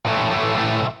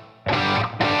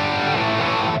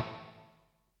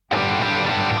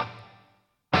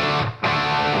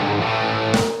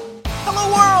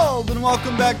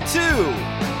welcome back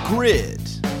to Grid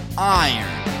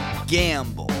Iron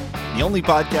Gamble, the only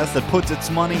podcast that puts its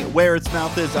money where its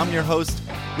mouth is. I'm your host,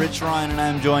 Rich Ryan, and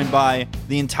I'm joined by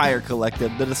the entire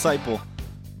collective, the Disciple,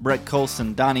 Brett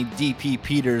Colson, Donnie DP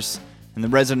Peters, and the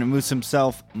resident moose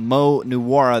himself, Mo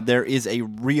Nuwara. There is a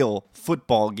real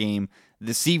football game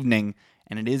this evening,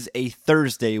 and it is a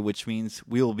Thursday, which means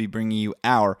we will be bringing you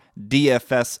our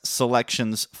DFS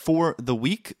selections for the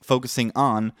week, focusing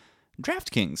on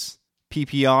DraftKings,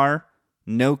 PPR,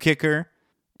 No Kicker,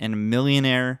 and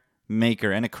Millionaire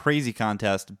Maker, and a crazy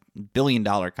contest,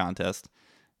 billion-dollar contest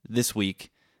this week.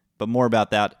 But more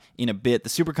about that in a bit. The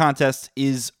Super Contest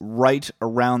is right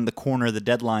around the corner. The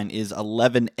deadline is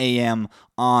 11 a.m.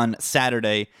 on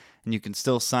Saturday, and you can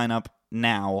still sign up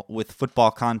now with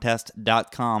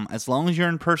footballcontest.com. As long as you're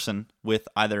in person with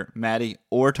either Maddie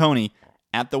or Tony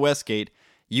at the Westgate,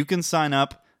 you can sign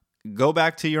up, go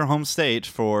back to your home state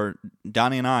for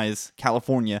Donnie and I's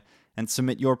California, and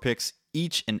submit your picks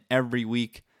each and every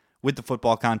week with the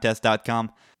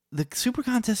footballcontest.com. The Super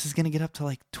Contest is going to get up to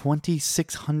like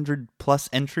 2,600 plus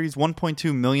entries,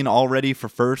 1.2 million already for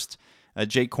first.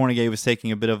 Jake Cornegay was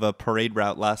taking a bit of a parade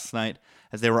route last night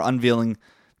as they were unveiling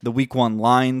the week one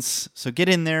lines. So get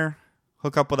in there,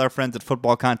 hook up with our friends at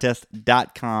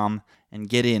footballcontest.com, and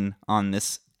get in on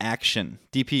this action.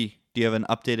 DP, do you have an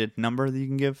updated number that you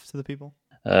can give to the people?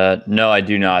 No, I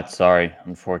do not. Sorry,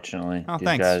 unfortunately. Oh,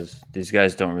 thanks. These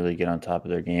guys don't really get on top of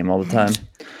their game all the time.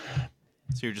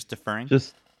 So you're just deferring?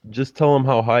 Just tell them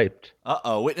how hyped.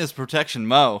 Uh-oh, witness protection,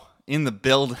 Mo, in the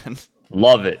building.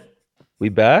 Love it. We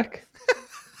back?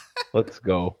 Let's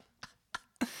go.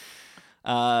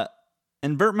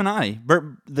 And Bert Minotti,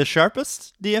 the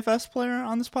sharpest DFS player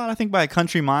on the spot, I think by a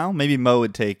country mile. Maybe Mo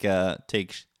would take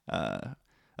offense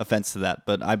to that,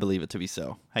 but I believe it to be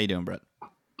so. How you doing, Brett?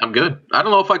 I'm good. I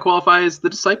don't know if I qualify as the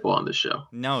disciple on this show.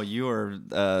 No, you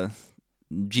are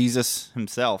Jesus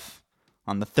himself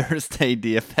on the Thursday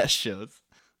DFS shows.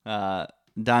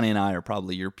 Donnie and I are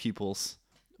probably your pupils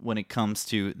when it comes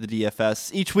to the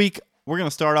DFS. Each week, we're going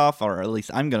to start off, or at least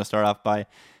I'm going to start off by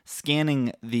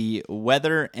scanning the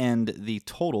weather and the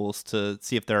totals to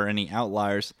see if there are any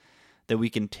outliers that we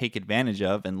can take advantage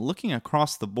of. And looking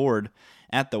across the board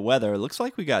at the weather, it looks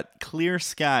like we got clear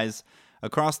skies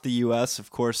across the U.S.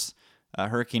 Of course,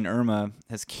 Hurricane Irma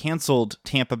has canceled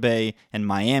Tampa Bay and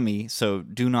Miami, so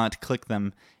do not click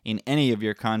them in any of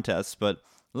your contests. But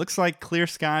it looks like clear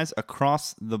skies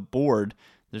across the board.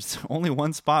 There's only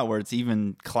one spot where it's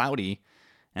even cloudy,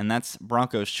 and that's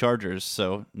Broncos-Chargers,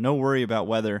 so no worry about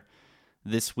weather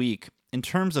this week. In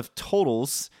terms of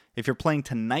totals, if you're playing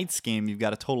tonight's game, you've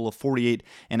got a total of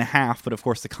 48.5, but of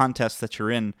course the contests that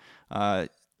you're in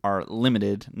are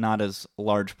limited, not as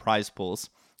large prize pools.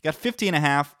 You got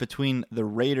 50.5 between the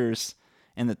Raiders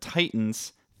and the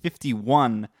Titans,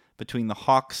 51 between the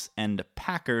Hawks and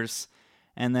Packers,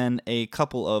 and then a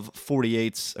couple of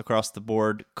 48s across the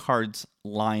board: Cards,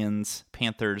 Lions,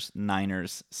 Panthers,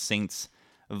 Niners, Saints,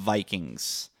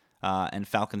 Vikings, and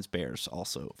Falcons, Bears,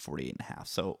 also 48.5.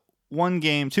 So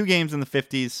two games in the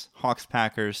 50s, Hawks,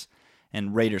 Packers,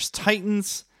 and Raiders,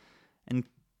 Titans, and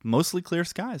mostly clear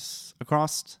skies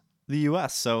across the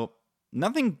U.S. So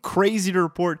nothing crazy to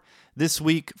report this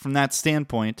week from that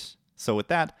standpoint. So with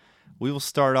that, we will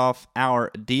start off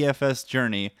our DFS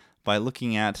journey by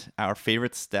looking at our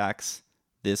favorite stacks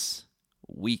this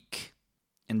week.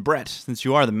 And Brett, since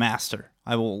you are the master,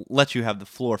 I will let you have the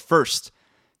floor first.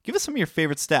 Give us some of your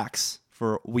favorite stacks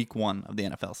for week one of the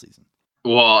NFL season.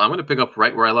 Well, I'm going to pick up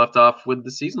right where I left off with the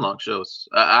season-long shows.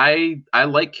 I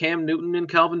like Cam Newton and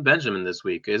Kelvin Benjamin this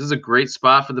week. This is a great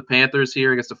spot for the Panthers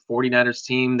here against the 49ers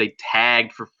team. They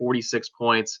tagged for 46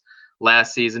 points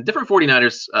last season. Different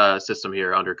 49ers system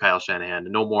here under Kyle Shanahan.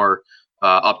 No more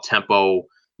up-tempo,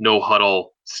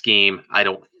 no-huddle scheme, I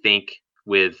don't think,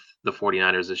 with the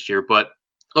 49ers this year. But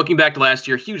looking back to last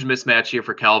year, huge mismatch here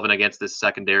for Kelvin against this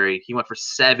secondary. He went for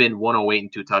 108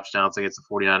 and 2 touchdowns against the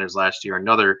 49ers last year.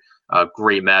 Another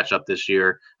great matchup this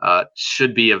year.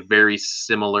 Should be a very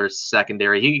similar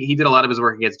secondary. He did a lot of his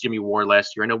work against Jimmy Ward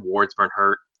last year. I know Ward's been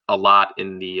hurt a lot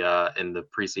in the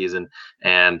preseason,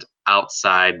 and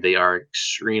outside they are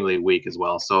extremely weak as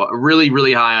well. So really,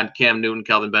 really high on Cam Newton,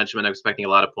 Kelvin Benjamin. I'm expecting a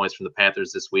lot of points from the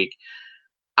Panthers this week.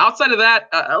 Outside of that,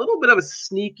 a little bit of a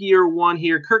sneakier one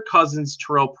here. Kirk Cousins,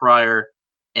 Terrell Pryor,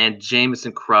 and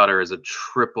Jamison Crowder is a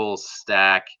triple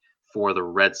stack for the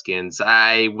Redskins.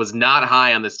 I was not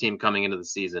high on this team coming into the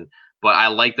season, but I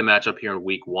like the matchup here in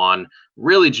week one.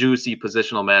 Really juicy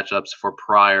positional matchups for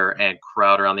Pryor and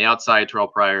Crowder. On the outside, Terrell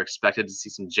Pryor expected to see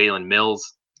some Jalen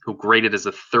Mills, who graded as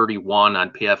a 31 on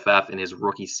PFF in his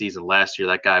rookie season last year.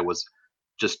 That guy was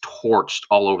just torched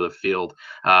all over the field.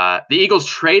 The Eagles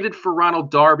traded for Ronald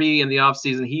Darby in the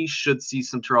offseason. He should see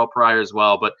some Terrell Pryor as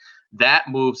well, but that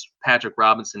moves Patrick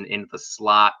Robinson into the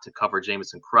slot to cover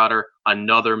Jamison Crowder.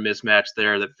 Another mismatch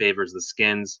there that favors the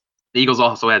Skins. The Eagles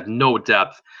also have no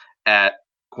depth at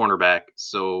cornerback,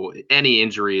 so any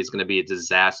injury is going to be a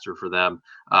disaster for them.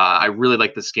 I really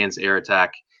like the Skins air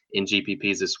attack in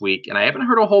GPPs this week, and I haven't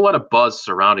heard a whole lot of buzz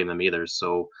surrounding them either.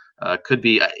 So could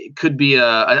be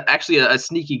actually a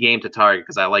sneaky game to target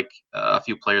because I like a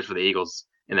few players for the Eagles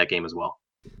in that game as well.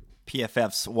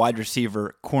 PFF's wide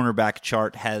receiver cornerback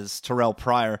chart has Terrell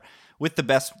Pryor with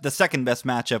the second best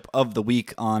matchup of the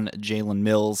week on Jalen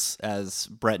Mills, as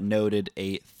Brett noted,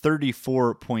 a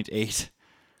 34.8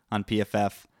 on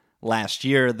PFF last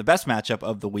year. The best matchup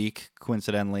of the week,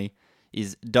 coincidentally,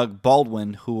 is Doug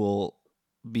Baldwin, who will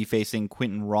be facing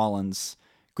Quentin Rollins,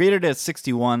 graded at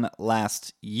 61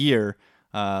 last year,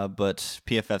 but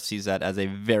PFF sees that as a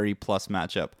very plus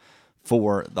matchup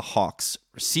for the Hawks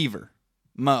receiver.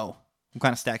 Mo, what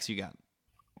kind of stacks you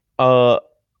got?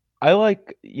 I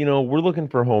like, we're looking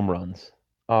for home runs,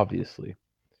 obviously.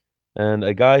 And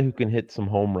a guy who can hit some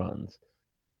home runs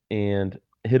and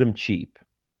hit them cheap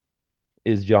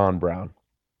is John Brown.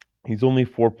 He's only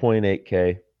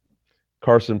 4.8K.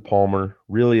 Carson Palmer,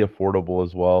 really affordable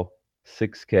as well,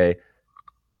 6K.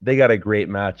 They got a great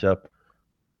matchup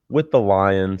with the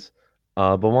Lions.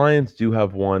 The Lions do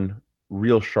have one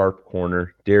real sharp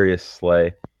corner, Darius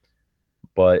Slay.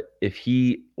 But if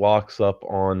he locks up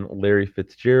on Larry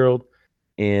Fitzgerald,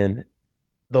 and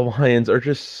the Lions are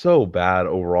just so bad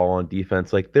overall on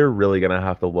defense, like they're really going to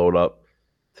have to load up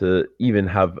to even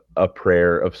have a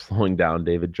prayer of slowing down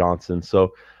David Johnson.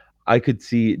 So I could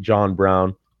see John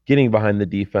Brown getting behind the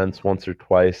defense once or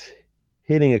twice,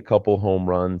 hitting a couple home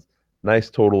runs. Nice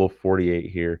total of 48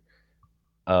 here,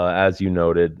 as you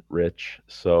noted, Rich.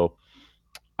 So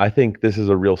I think this is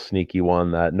a real sneaky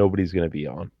one that nobody's going to be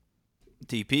on.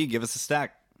 DP, give us a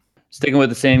stack. Sticking with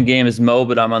the same game as Mo,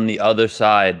 but I'm on the other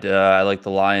side. I like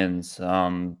the Lions.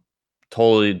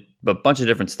 Totally, a bunch of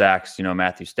different stacks.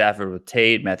 Matthew Stafford with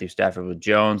Tate, Matthew Stafford with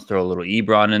Jones. Throw a little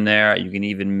Ebron in there. You can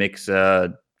even mix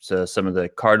some of the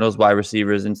Cardinals wide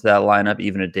receivers into that lineup,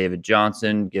 even a David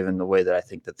Johnson, given the way that I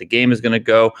think that the game is going to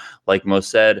go. Like Mo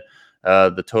said,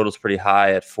 the total's pretty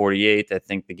high at 48. I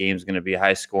think the game's going to be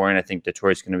high scoring. I think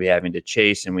Detroit's going to be having to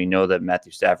chase, and we know that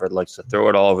Matthew Stafford likes to throw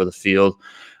it all over the field.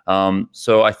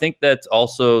 So I think that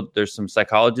also there's some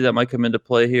psychology that might come into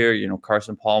play here.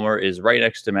 Carson Palmer is right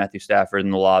next to Matthew Stafford in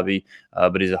the lobby,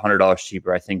 but he's $100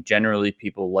 cheaper. I think generally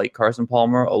people like Carson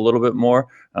Palmer a little bit more,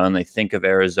 and they think of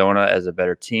Arizona as a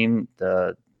better team.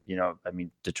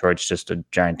 Detroit's just a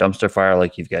giant dumpster fire,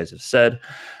 like you guys have said.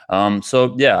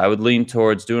 So yeah, I would lean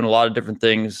towards doing a lot of different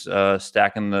things,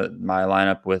 stacking my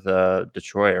lineup with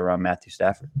Detroit around Matthew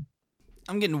Stafford.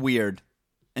 I'm getting weird.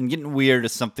 And getting weird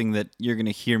is something that you're going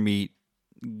to hear me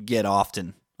get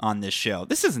often on this show.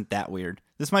 This isn't that weird.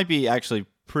 This might be actually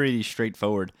pretty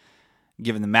straightforward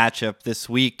given the matchup this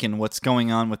week and what's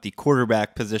going on with the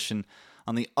quarterback position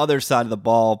on the other side of the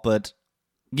ball. But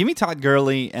give me Todd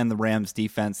Gurley and the Rams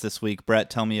defense this week. Brett,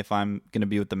 tell me if I'm going to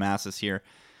be with the masses here.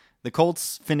 The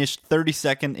Colts finished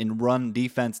 32nd in run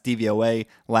defense DVOA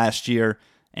last year.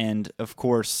 And of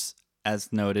course,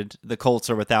 as noted, the Colts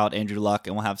are without Andrew Luck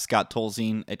and will have Scott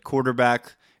Tolzien at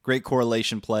quarterback. Great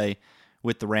correlation play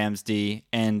with the Rams D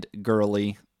and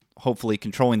Gurley, hopefully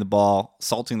controlling the ball,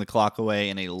 salting the clock away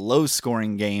in a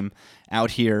low-scoring game out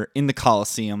here in the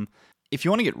Coliseum. If you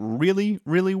want to get really,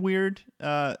 really weird,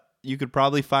 you could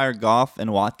probably fire Goff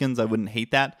and Watkins. I wouldn't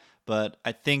hate that, but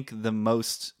I think the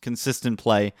most consistent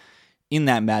play in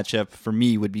that matchup for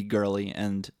me would be Gurley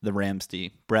and the Rams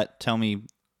D. Brett, tell me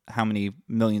how many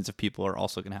millions of people are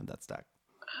also going to have that stack?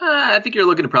 I think you're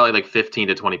looking at probably like 15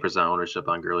 to 20% ownership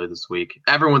on Gurley this week.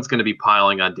 Everyone's going to be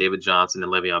piling on David Johnson and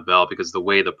Le'Veon Bell because the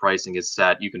way the pricing is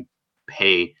set, you can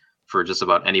pay for just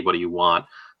about anybody you want.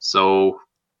 So,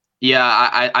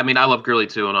 yeah, I mean, I love Gurley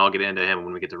too, and I'll get into him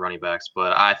when we get to running backs.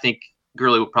 But I think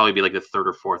Gurley will probably be like the third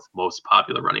or fourth most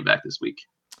popular running back this week.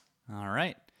 All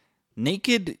right.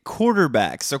 Naked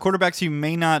quarterbacks. So quarterbacks you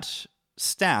may not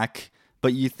stack,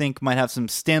 but you think might have some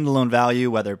standalone value,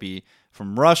 whether it be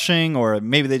from rushing or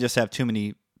maybe they just have too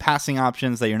many passing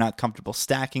options that you're not comfortable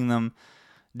stacking them.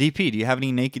 DP, do you have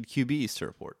any naked QBs to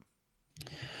report?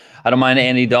 I don't mind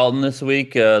Andy Dalton this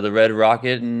week, the Red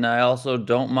Rocket, and I also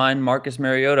don't mind Marcus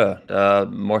Mariota.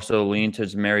 More so lean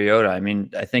towards Mariota. I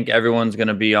mean, I think everyone's going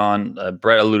to be on,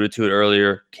 Brett alluded to it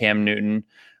earlier, Cam Newton.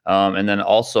 And then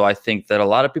also, I think that a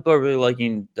lot of people are really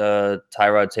liking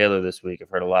Tyrod Taylor this week. I've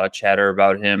heard a lot of chatter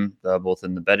about him, both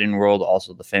in the betting world,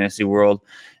 also the fantasy world.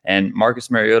 And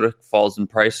Marcus Mariota falls in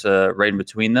price right in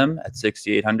between them at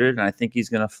 6,800. And I think he's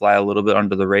going to fly a little bit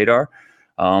under the radar.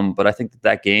 But I think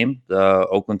that game, the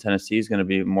Oakland, Tennessee, is going to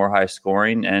be more high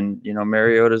scoring. And,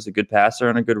 Mariota is a good passer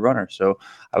and a good runner. So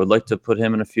I would like to put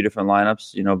him in a few different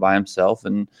lineups, by himself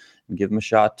and give him a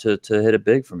shot to hit it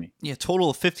big for me. Yeah, total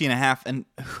of 50.5. And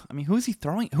I mean, who is he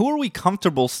throwing? Who are we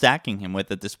comfortable stacking him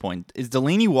with at this point? Is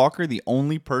Delaney Walker the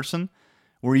only person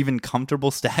we're even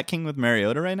comfortable stacking with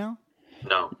Mariota right now?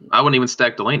 No, I wouldn't even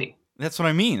stack Delaney. That's what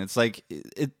I mean. It's like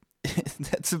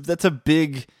that's a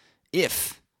big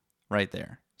if right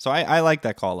there. So I like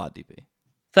that call a lot, DP.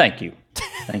 Thank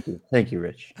you,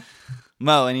 Rich.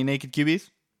 Mo, any naked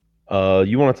QBs?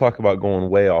 You want to talk about going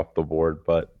way off the board,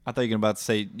 but I thought you were about to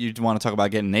say you want to talk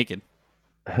about getting naked.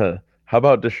 how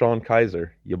about Deshaun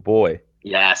Kaiser, your boy?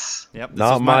 Yes. Yep.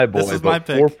 Not my boy, this is but my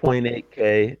pick.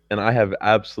 4.8K, and I have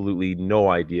absolutely no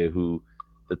idea who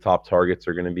the top targets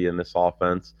are going to be in this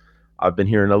offense. I've been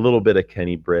hearing a little bit of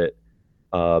Kenny Britt.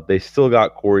 They still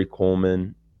got Corey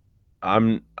Coleman.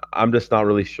 I'm just not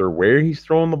really sure where he's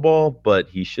throwing the ball, but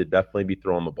he should definitely be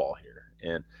throwing the ball here.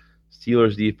 And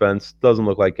Steelers defense doesn't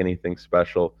look like anything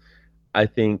special. I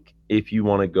think if you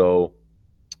want to go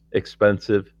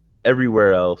expensive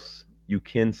everywhere else, you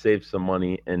can save some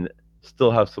money and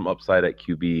still have some upside at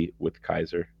QB with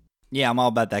Kaiser. Yeah, I'm all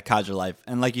about that Kaiser life.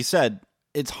 And like you said,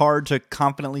 it's hard to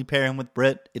confidently pair him with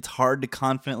Britt. It's hard to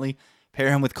confidently pair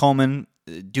him with Coleman.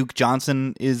 Duke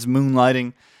Johnson is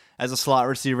moonlighting as a slot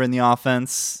receiver in the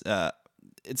offense.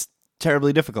 It's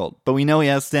terribly difficult, but we know he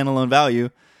has standalone value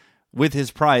with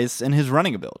his price and his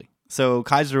running ability. So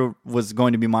Kaiser was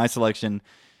going to be my selection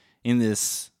in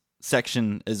this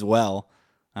section as well.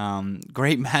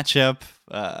 Great matchup.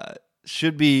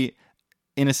 Should be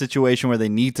in a situation where they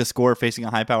need to score facing a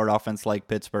high-powered offense like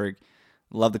Pittsburgh.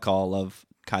 Love the call. Love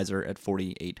Kaiser at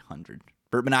 4,800.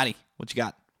 Bert Minotti, what you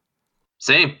got?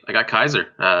 Same. I got Kaiser.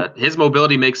 His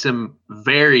mobility makes him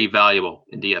very valuable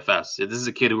in DFS. This is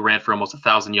a kid who ran for almost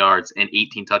 1,000 yards and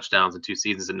 18 touchdowns in 2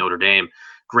 seasons at Notre Dame.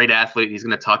 Great athlete. He's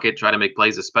going to tuck it, try to make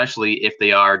plays, especially if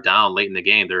they are down late in the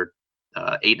game. They're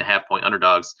 8.5-point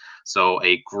underdogs. So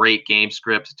a great game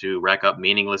script to rack up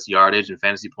meaningless yardage and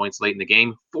fantasy points late in the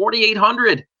game.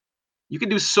 4,800. You can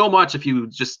do so much if you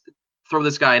just throw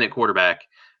this guy in at quarterback,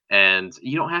 and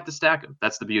you don't have to stack him.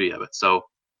 That's the beauty of it. So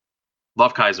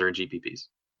love Kaiser and GPPs.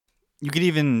 You could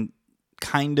even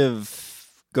kind of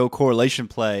go correlation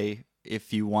play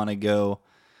if you want to go.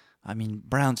 I mean,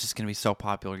 Brown's just going to be so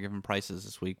popular given prices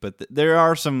this week, but there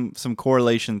are some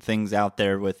correlation things out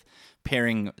there with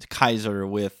pairing Kaiser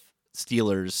with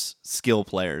Steelers skill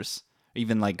players,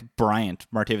 even like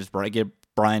Martavis Bryant. Get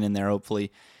Bryant in there,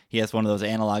 hopefully. He has one of those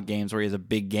analog games where he has a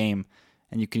big game,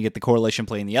 and you can get the correlation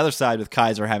play on the other side with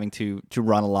Kaiser having to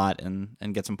run a lot and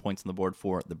get some points on the board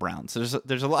for the Browns. So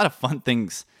there's a lot of fun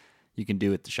things you can do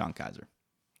with Deshaun Kaiser.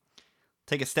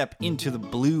 Take a step into the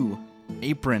Blue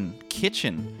Apron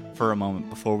kitchen for a moment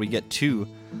before we get to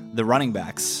the running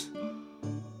backs.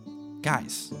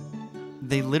 Guys,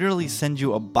 they literally send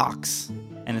you a box,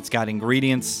 and it's got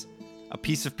ingredients, a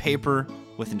piece of paper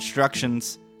with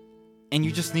instructions, and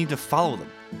you just need to follow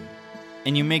them.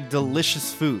 And you make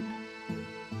delicious food.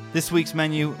 This week's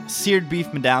menu, seared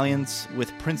beef medallions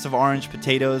with Prince of Orange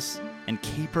potatoes and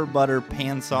caper butter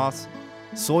pan sauce,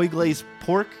 soy glazed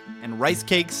pork and rice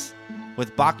cakes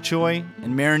with bok choy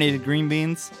and marinated green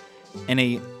beans,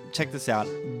 and check this out,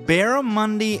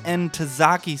 barramundi and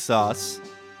tzatziki sauce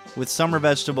with summer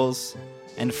vegetables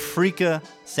and freekeh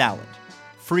salad.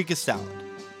 Freekeh salad.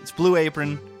 It's Blue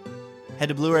Apron. Head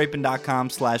to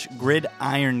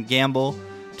blueapron.com/gridirongamble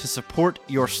to support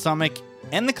your stomach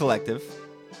and the collective.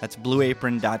 That's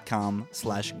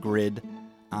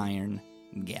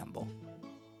blueapron.com/gridirongamble.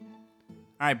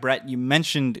 All right, Brett, you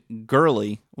mentioned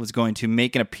Gurley was going to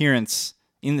make an appearance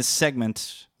in this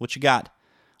segment. What you got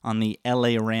on the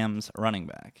LA Rams running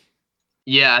back?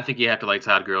 Yeah, I think you have to like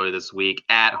Todd Gurley this week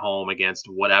at home against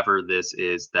whatever this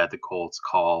is that the Colts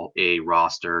call a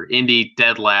roster. Indy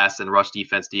dead last in rush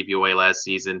defense DVOA last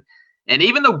season. And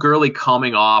even though Gurley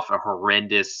coming off a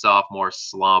horrendous sophomore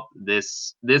slump,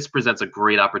 this presents a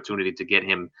great opportunity to get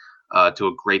him to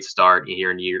a great start here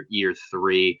in year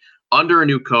 3 under a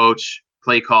new coach,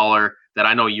 play caller that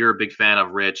I know you're a big fan of,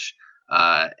 Rich.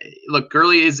 Look,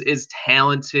 Gurley is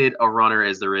talented a runner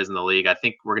as there is in the league. I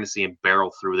think we're going to see him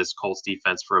barrel through this Colts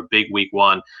defense for a big week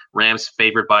 1. Rams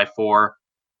favored by 4.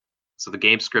 So the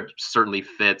game script certainly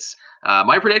fits.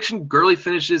 My prediction, Gurley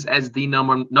finishes as the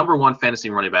number 1 fantasy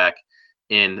running back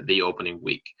in the opening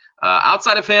week.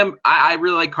 Outside of him, I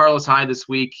really like Carlos Hyde this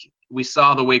week. We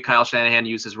saw the way Kyle Shanahan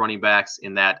used his running backs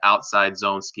in that outside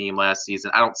zone scheme last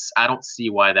season. I don't see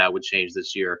why that would change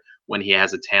this year when he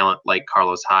has a talent like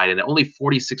Carlos Hyde. And at only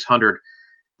 4,600,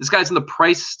 this guy's in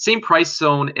the same price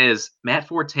zone as Matt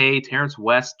Forte, Terrence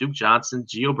West, Duke Johnson,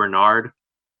 Gio Bernard.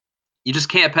 You just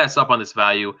can't pass up on this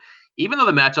value. Even though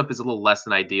the matchup is a little less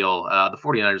than ideal, the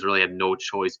 49ers really had no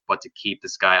choice but to keep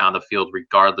this guy on the field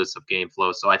regardless of game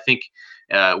flow. So I think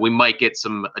we might get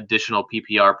some additional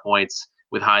PPR points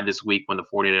with Hyde this week when the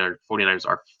 49ers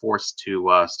are forced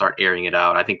to start airing it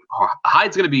out. I think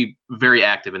Hyde's going to be very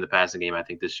active in the passing game, I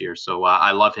think, this year. So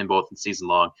I love him both in season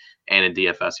long and in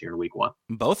DFS here in week 1.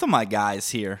 Both of my guys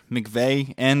here,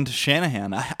 McVay and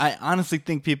Shanahan. I honestly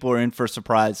think people are in for a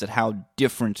surprise at how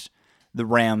different the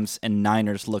Rams and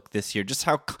Niners look this year. Just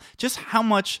how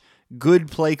much good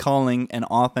play calling and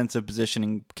offensive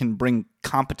positioning can bring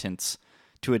competence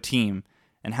to a team,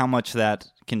 and how much that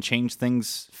can change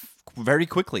things very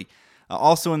quickly.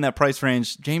 Also in that price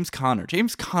range, James Conner.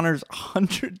 James Conner's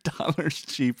 $100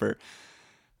 cheaper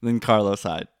than Carlos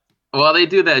Hyde. Well, they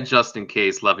do that just in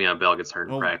case Le'Veon Bell gets hurt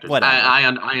in practice. I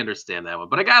understand that one.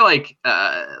 But a guy like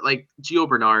Gio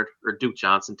Bernard or Duke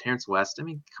Johnson, Terrence West, I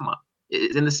mean, come on.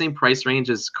 In the same price range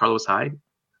as Carlos Hyde?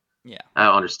 Yeah. I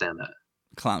don't understand that.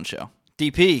 Clown show.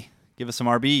 DP, give us some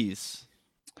RBs.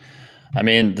 I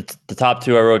mean, the top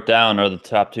two I wrote down are the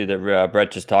top two that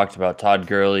Brett just talked about, Todd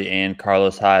Gurley and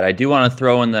Carlos Hyde. I do want to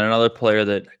throw in that another player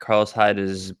that Carlos Hyde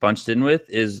is bunched in with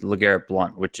is LeGarrette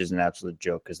Blount, which is an absolute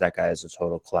joke because that guy is a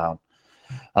total clown.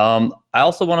 I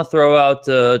also want to throw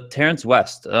out Terrence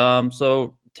West.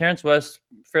 So Terrence West,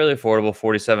 fairly affordable,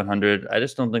 4,700. I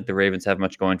just don't think the Ravens have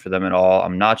much going for them at all.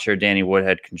 I'm not sure Danny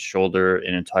Woodhead can shoulder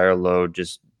an entire load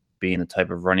just being the type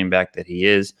of running back that he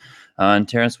is. And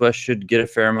Terrence West should get a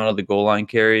fair amount of the goal line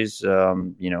carries,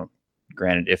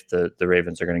 granted, if the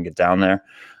Ravens are going to get down there.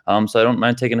 So I don't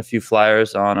mind taking a few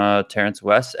flyers on Terrence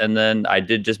West. And then I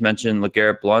did just mention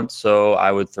LeGarrette Blount, so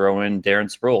I would throw in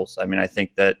Darren Sproles. I mean, I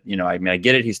think that, I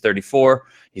get it. He's 34.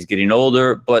 He's getting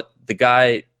older, but the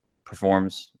guy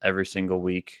performs every single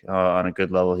week on a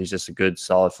good level. He's just a good,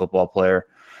 solid football player.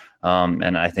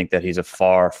 And I think that he's a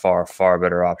far, far, far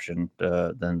better option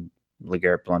than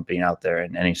LeGarrette Blount being out there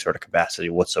in any sort of capacity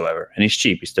whatsoever. And he's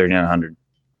cheap. He's 3,900.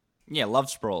 Yeah, love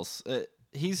Sproles.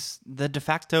 He's the de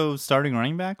facto starting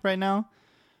running back right now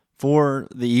for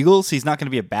the Eagles. He's not going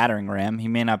to be a battering ram. He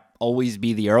may not always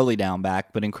be the early down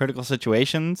back, but in critical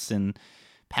situations and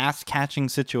pass catching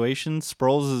situations,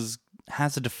 Sproles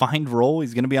has a defined role.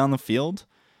 He's going to be on the field,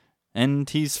 and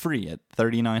he's free at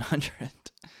 3,900.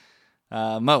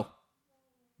 Mo,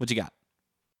 what you got?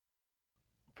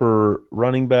 For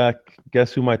running back,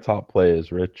 guess who my top play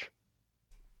is, Rich?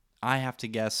 I have to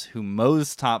guess who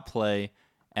Mo's top play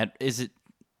is it?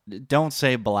 Don't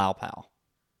say Bilal Powell.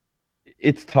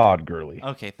 It's Todd Gurley.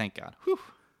 Okay, thank God. Whew.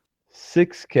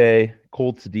 6K,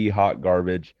 Colts D, hot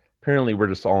garbage. Apparently, we're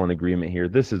just all in agreement here.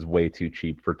 This is way too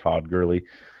cheap for Todd Gurley.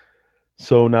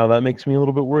 So now that makes me a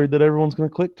little bit worried that everyone's going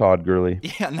to click Todd Gurley.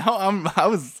 Yeah, no,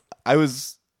 I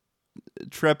was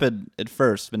trepid at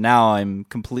first, but now I'm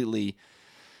completely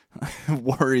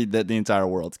worried that the entire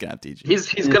world's going to have TG.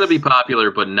 He's going to be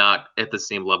popular, but not at the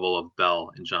same level of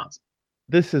Bell and Johnson.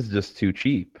 This is just too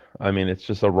cheap. I mean, it's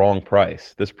just a wrong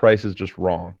price. This price is just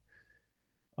wrong.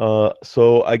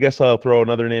 So I guess I'll throw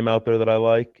another name out there that I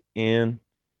like, and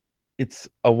it's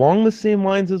along the same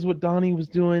lines as what Donnie was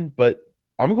doing, but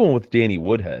I'm going with Danny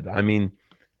Woodhead. I mean,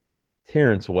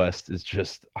 Terrence West is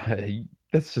just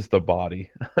that's just a body.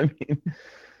 I mean,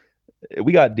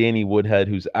 we got Danny Woodhead,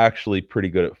 who's actually pretty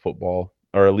good at football,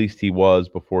 or at least he was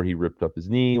before he ripped up his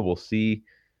knee. We'll see.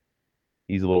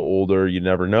 He's a little older. You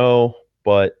never know.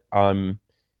 But I'm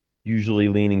usually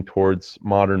leaning towards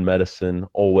modern medicine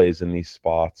always in these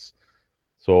spots.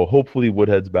 So hopefully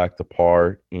Woodhead's back to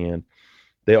par, and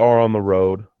they are on the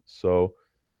road. So,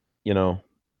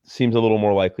 seems a little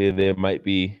more likely they might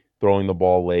be throwing the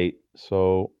ball late.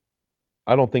 So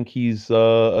I don't think he's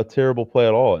a terrible play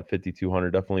at all at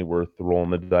 5,200. Definitely worth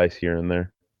rolling the dice here and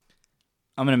there.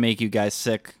 I'm going to make you guys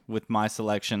sick with my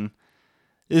selection.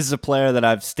 This is a player that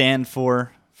I've stand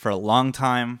for a long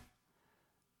time.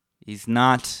 He's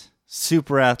not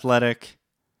super athletic.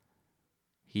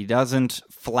 He doesn't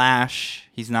flash.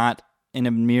 He's not an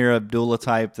Amir Abdullah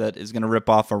type that is going to rip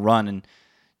off a run and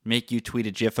make you tweet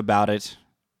a GIF about it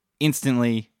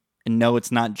instantly and know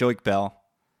it's not Joik Bell.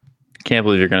 Can't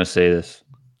believe you're going to say this.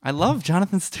 I love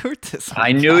Jonathan Stewart this week.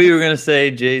 I knew you were going to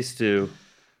say Jay Stu.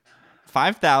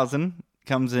 5,000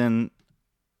 comes in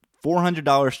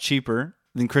 $400 cheaper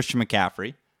than Christian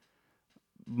McCaffrey.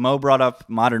 Mo brought up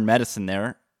modern medicine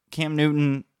there. Cam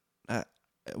Newton,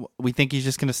 we think he's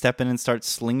just going to step in and start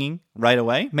slinging right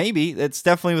away. Maybe. It's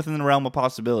definitely within the realm of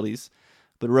possibilities.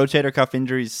 But rotator cuff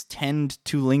injuries tend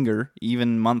to linger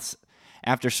even months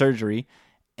after surgery.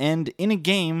 And in a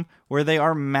game where they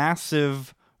are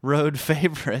massive road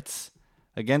favorites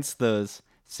against those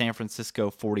San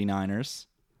Francisco 49ers,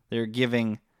 they're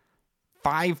giving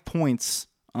 5 points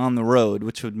on the road,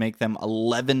 which would make them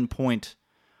 11-point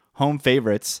home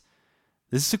favorites.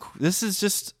 This is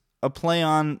just a play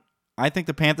on, I think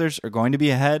the Panthers are going to be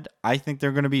ahead. I think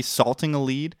they're going to be salting a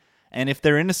lead. And if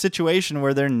they're in a situation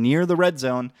where they're near the red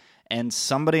zone and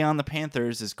somebody on the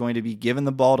Panthers is going to be given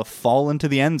the ball to fall into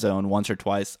the end zone once or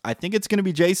twice, I think it's going to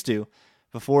be Jay Stu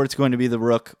before it's going to be the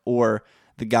rook or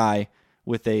the guy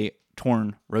with a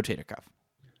torn rotator cuff.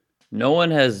 No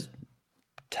one has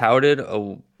touted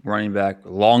a running back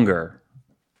longer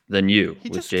than you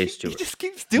with Jay Stewart. He just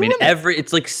keeps doing it.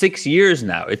 It's like 6 years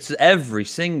now. It's every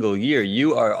single year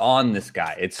you are on this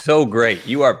guy. It's so great.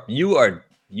 You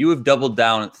have doubled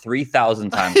down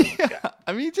 3,000 times on this guy.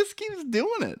 I mean, he just keeps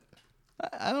doing it.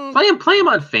 I don't play him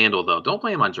on FanDuel though. Don't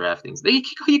play him on DraftKings.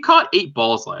 He caught 8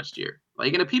 balls last year.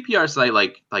 Like in a PPR site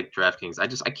like DraftKings,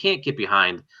 I can't get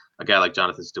behind a guy like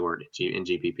Jonathan Stewart in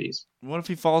GPPs. What if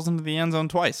he falls into the end zone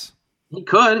twice? He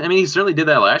could. I mean, he certainly did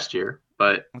that last year,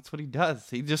 but that's what he does.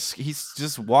 He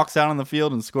just walks out on the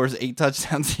field and scores 8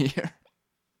 touchdowns a year.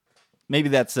 Maybe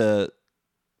that's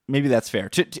fair.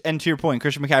 And to your point,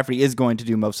 Christian McCaffrey is going to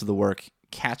do most of the work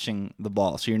catching the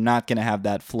ball, so you're not going to have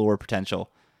that floor potential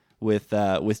with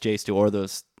Jay Stu or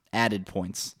those added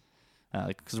points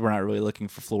because we're not really looking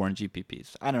for floor in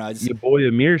GPPs. I don't know. Your boy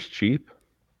Amir's cheap.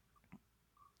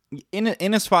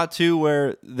 In a spot too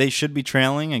where they should be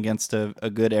trailing against a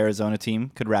good Arizona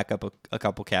team, could rack up a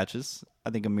couple catches. I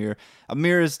think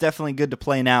Amir is definitely good to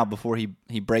play now before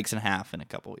he breaks in half in a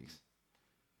couple weeks.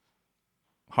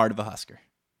 Heart of a Husker.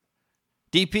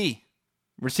 DP,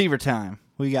 receiver time.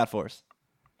 Who you got for us?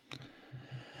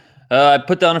 I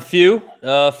put down a few.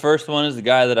 First one is the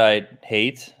guy that I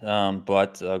hate,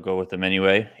 but I'll go with him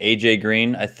anyway. AJ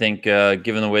Green. I think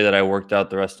given the way that I worked out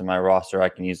the rest of my roster, I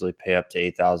can easily pay up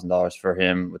to $8,000 for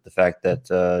him. With the fact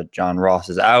that John Ross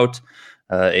is out,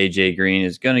 AJ Green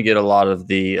is going to get a lot of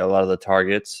the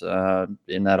targets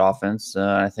in that offense.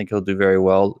 I think he'll do very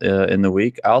well in the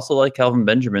week. I also like Kelvin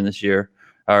Benjamin this year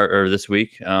or this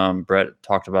week. Brett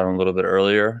talked about him a little bit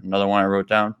earlier. Another one I wrote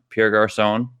down: Pierre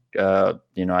Garçon.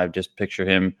 I just picture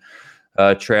him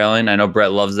trailing. I know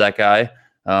Brett loves that guy,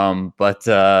 but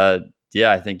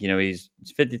I think he's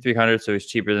 5,300, so he's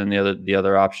cheaper than the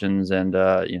other options, and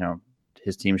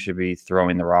his team should be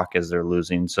throwing the rock as they're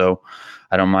losing. So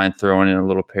I don't mind throwing in a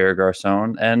little Pierre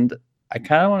Garçon, and I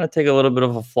kind of want to take a little bit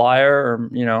of a flyer,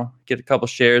 or get a couple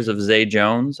shares of Zay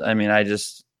Jones. I mean, I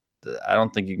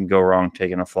don't think you can go wrong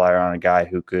taking a flyer on a guy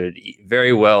who could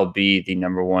very well be the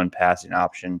number one passing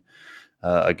option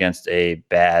against a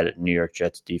bad New York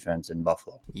Jets defense in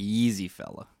Buffalo. Easy,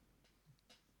 fella.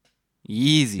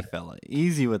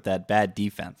 Easy with that bad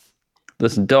defense.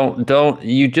 Listen, don't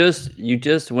you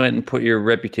just went and put your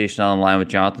reputation on the line with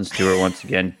Jonathan Stewart once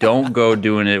again. Don't go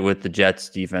doing it with the Jets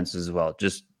defense as well.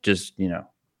 Just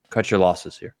cut your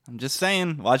losses here. I'm just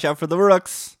saying, watch out for the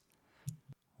rooks.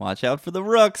 Watch out for the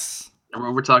rooks.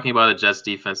 We're talking about a Jets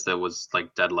defense that was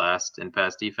like dead last in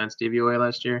pass defense DVOA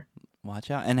last year.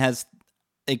 Watch out. And has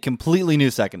a completely new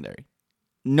secondary.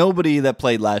 Nobody that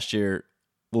played last year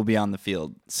will be on the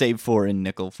field, save for in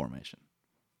nickel formation.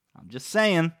 I'm just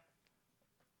saying.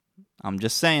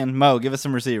 Mo, give us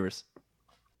some receivers.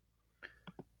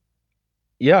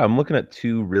 Yeah, I'm looking at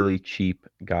 2 really cheap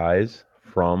guys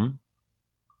from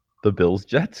the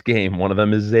Bills-Jets game. One of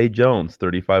them is Zay Jones,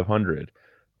 3,500,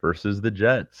 versus the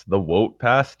Jets, the Woat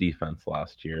pass defense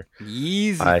last year.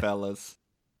 Easy, fellas.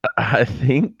 I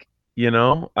think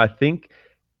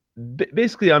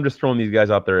basically I'm just throwing these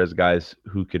guys out there as guys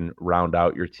who can round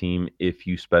out your team if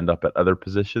you spend up at other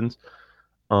positions.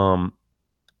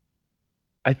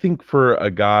 I think for a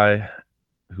guy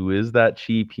who is that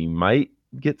cheap, he might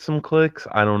get some clicks.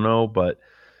 I don't know, but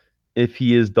if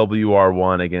he is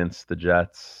WR1 against the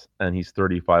Jets and he's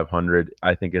 3,500,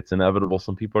 I think it's inevitable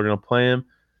some people are going to play him.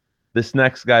 This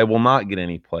next guy will not get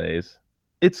any plays.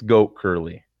 It's Goat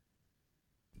Curley.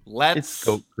 Let's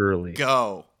go Curly.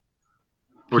 Go.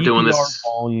 We're PPR doing this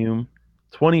volume,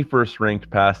 21st ranked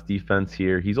pass defense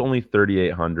here. He's only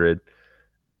 3,800.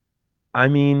 I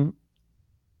mean,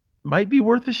 might be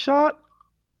worth a shot.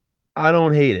 I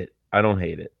don't hate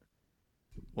it.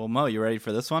 Well, Mo, you ready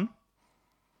for this one?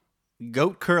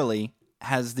 Goat Curly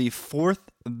has the 4th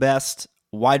best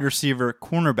wide receiver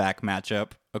cornerback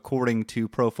matchup according to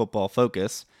Pro Football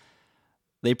Focus,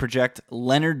 they project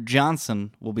Leonard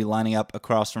Johnson will be lining up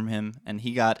across from him, and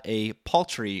he got a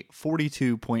paltry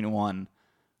 42.1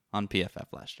 on PFF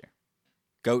last year.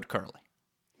 Goat Curly.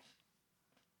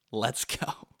 Let's go.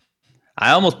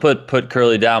 I almost put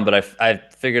Curly down, but I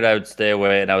figured I would stay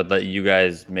away and I would let you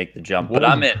guys make the jump. But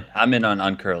I'm in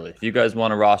on Curly. If you guys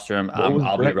want to roster him,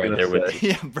 I'll be right there with you.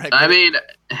 Yeah, Brett, I mean,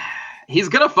 he's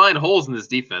gonna find holes in this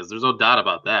defense. There's no doubt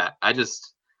about that.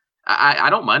 I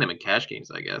don't mind him in cash games.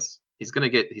 I guess he's gonna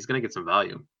get some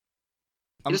value.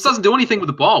 He just doesn't do anything with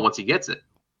the ball once he gets it.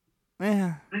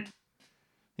 Yeah,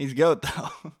 he's goat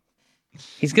though.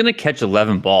 He's going to catch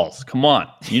 11 balls. Come on.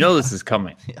 You know this is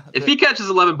coming. Yeah, if he catches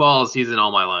 11 balls, he's in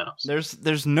all my lineups.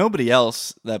 There's nobody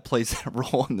else that plays that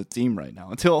role in the team right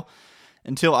now until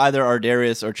either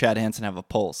Ardarius or Chad Hansen have a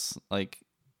pulse. Like,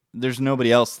 there's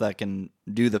nobody else that can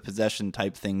do the possession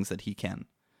type things that he can.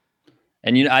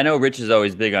 And I know Rich is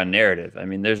always big on narrative. I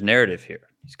mean, there's narrative here.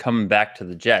 He's coming back to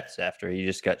the Jets after he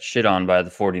just got shit on by the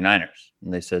 49ers.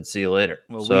 And they said, see you later.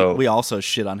 Well, so we also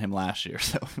shit on him last year,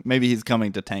 so maybe he's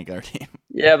coming to tank our team.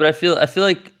 Yeah, but I feel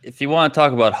like if you want to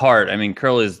talk about heart, I mean,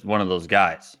 Curly's one of those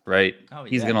guys, right? Oh,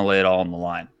 He's yeah. going to lay it all on the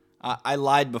line. I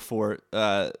lied before.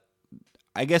 I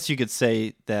guess you could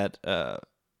say that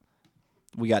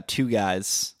we got two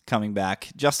guys coming back.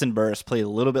 Justin Burris played a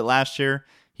little bit last year.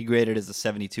 He graded as a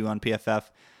 72 on PFF.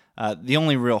 The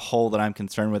only real hole that I'm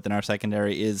concerned with in our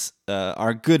secondary is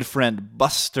our good friend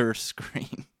Buster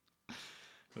Screen,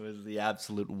 who was the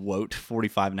absolute woat,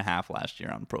 45.5 last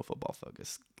year on Pro Football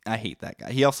Focus. I hate that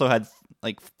guy. He also had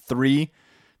like 3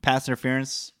 pass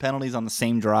interference penalties on the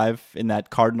same drive in that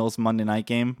Cardinals Monday night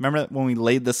game. Remember when we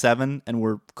laid the 7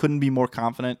 and couldn't be more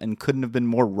confident and couldn't have been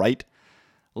more right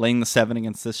laying the 7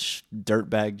 against this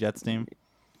dirtbag Jets team?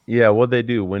 Yeah, what'd they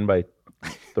do? Win by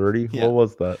 30? Yeah. What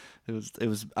was that? It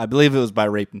was. I believe it was by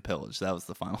rape and pillage. That was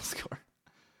the final score.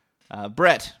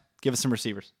 Brett, give us some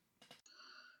receivers.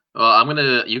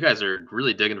 Well, you guys are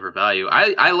really digging for value.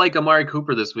 I like Amari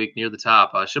Cooper this week near the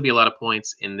top. Should be a lot of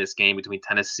points in this game between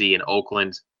Tennessee and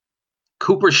Oakland.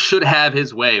 Cooper should have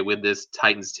his way with this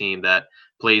Titans team that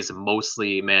plays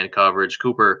mostly man coverage.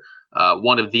 Cooper,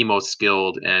 one of the most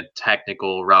skilled and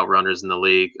technical route runners in the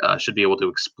league, should be able to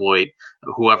exploit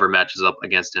whoever matches up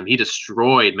against him. He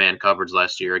destroyed man coverage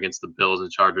last year against the Bills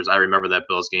and Chargers. I remember that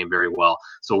Bills game very well.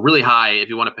 So really high if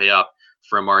you want to pay up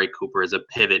for Amari Cooper as a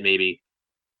pivot, maybe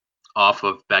off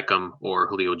of Beckham or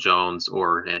Julio Jones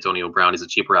or Antonio Brown. He's a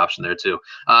cheaper option there too.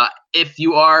 If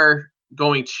you are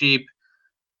going cheap,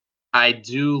 I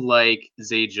do like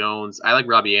Zay Jones. I like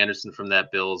Robbie Anderson from that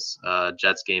Bills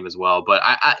Jets game as well. But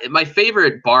my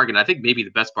favorite bargain, I think maybe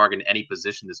the best bargain in any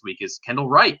position this week, is Kendall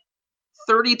Wright.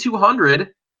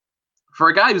 3,200 for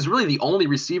a guy who's really the only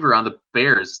receiver on the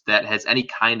Bears that has any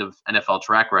kind of NFL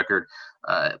track record.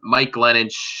 Mike Glennon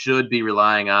should be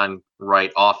relying on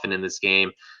Wright often in this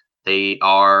game. They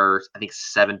are, I think,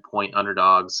 7-point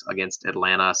underdogs against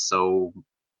Atlanta. So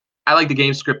I like the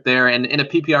game script there. And in a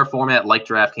PPR format like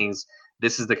DraftKings,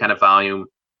 this is the kind of volume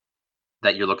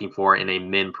that you're looking for in a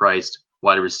min-priced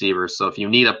wide receiver. So if you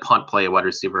need a punt play at wide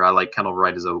receiver, I like Kendall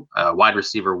Wright as a wide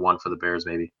receiver 1 for the Bears,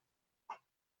 maybe.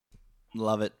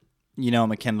 Love it. You know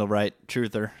I'm a Kendall Wright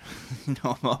truther. You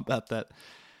know I'm all about that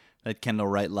Kendall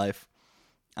Wright life.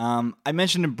 I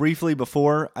mentioned him briefly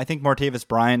before. I think Martavis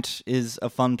Bryant is a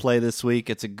fun play this week.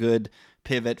 It's a good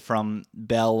pivot from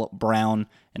Bell, Brown,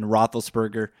 and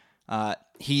Roethlisberger.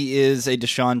 He is a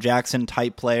Deshaun Jackson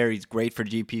type player. He's great for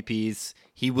GPPs.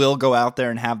 He will go out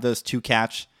there and have those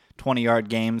 2-catch, 20-yard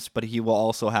games, but he will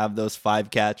also have those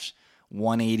 5-catch,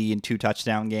 180 and 2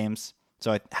 touchdown games.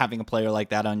 So having a player like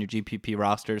that on your GPP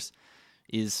rosters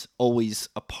is always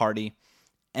a party.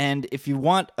 And if you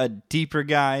want a deeper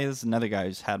guy, this is another guy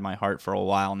who's had my heart for a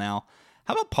while now.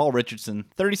 How about Paul Richardson?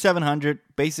 3,700,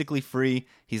 basically free.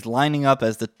 He's lining up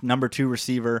as the number 2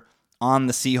 receiver on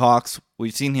the Seahawks.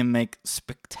 We've seen him make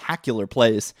spectacular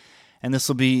plays, and this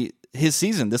will be his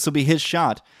season. This will be his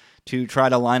shot to try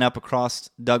to line up across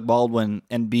Doug Baldwin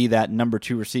and be that number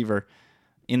 2 receiver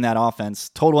in that offense.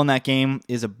 Total in that game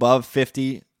is above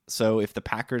 50, so if the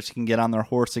Packers can get on their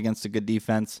horse against a good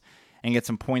defense and get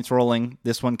some points rolling,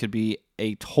 this one could be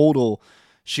a total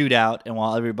shootout, and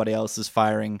while everybody else is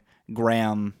firing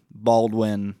Graham,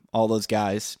 Baldwin, all those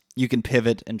guys, you can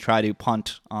pivot and try to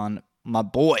punt on my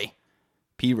boy,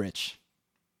 P. Rich.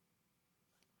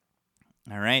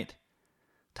 All right.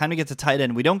 Time to get to tight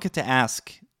end. We don't get to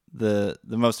ask the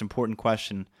most important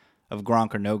question of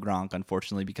Gronk or no Gronk,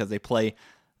 unfortunately, because they play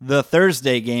the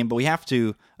Thursday game, but we have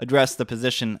to address the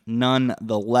position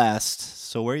nonetheless.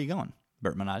 So where are you going,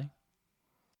 Bert Minotti?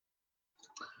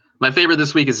 My favorite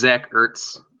this week is Zach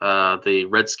Ertz. The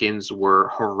Redskins were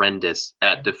horrendous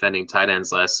at defending tight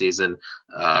ends last season.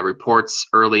 Reports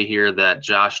early here that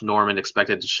Josh Norman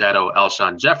expected to shadow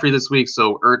Alshon Jeffrey this week,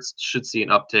 so Ertz should see an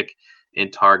uptick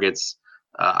in targets.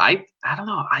 I don't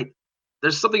know.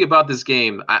 There's something about this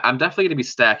game. I'm definitely going to be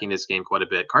stacking this game quite a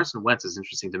bit. Carson Wentz is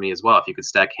interesting to me as well. If you could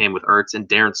stack him with Ertz and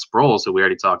Darren Sproles, who we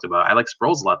already talked about. I like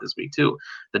Sproles a lot this week too.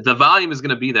 The volume is going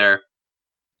to be there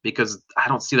because I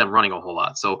don't see them running a whole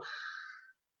lot. So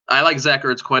I like Zach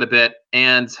Ertz quite a bit.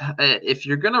 And if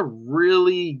you're going to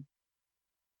really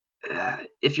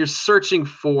if you're searching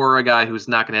for a guy who's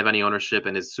not going to have any ownership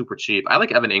and is super cheap, I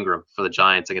like Evan Ingram for the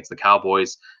Giants against the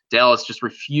Cowboys. Dallas just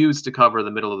refused to cover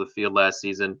the middle of the field last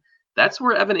season. That's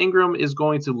where Evan Ingram is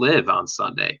going to live on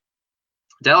Sunday.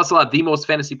 Dallas allowed the most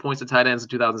fantasy points to tight ends in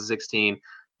 2016.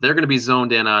 They're going to be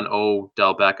zoned in on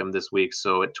Odell Beckham this week.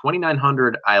 So at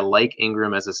 2,900, I like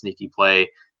Ingram as a sneaky play.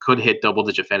 Could hit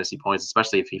double-digit fantasy points,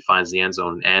 especially if he finds the end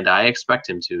zone, and I expect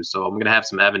him to. So I'm going to have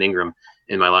some Evan Ingram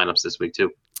in my lineups this week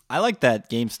too. I like that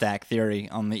game stack theory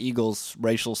on the Eagles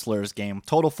racial slurs game.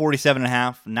 Total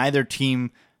 47.5. Neither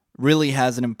team really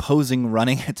has an imposing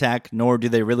running attack, nor do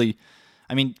they really.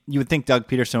 I mean, you would think Doug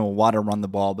Peterson will water run the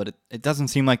ball, but it doesn't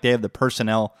seem like they have the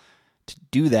personnel to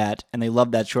do that, and they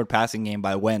love that short passing game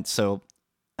by Wentz. So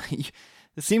it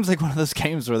seems like one of those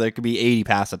games where there could be 80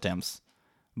 pass attempts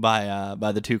by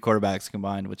the two quarterbacks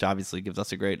combined, which obviously gives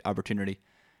us a great opportunity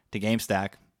to game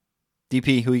stack.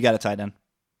 DP, who you got at tight end?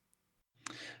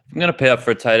 I'm going to pay up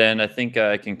for a tight end. I think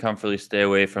I can comfortably stay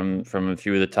away from a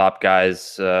few of the top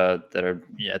guys that are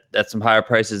at some higher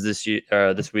prices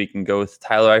this week, and go with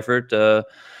Tyler Eifert,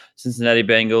 Cincinnati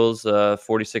Bengals,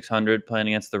 4,600 playing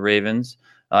against the Ravens.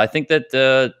 I think that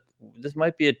this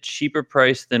might be a cheaper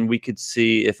price than we could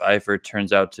see if Eifert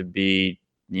turns out to be,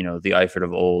 the Eifert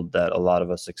of old that a lot of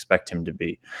us expect him to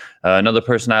be. Another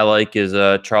person I like is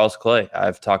Charles Clay.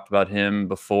 I've talked about him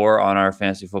before on our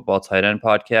Fantasy Football Tight End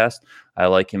podcast. I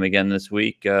like him again this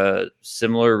week.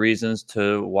 Similar reasons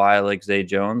to why I like Zay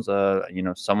Jones.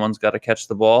 Someone's got to catch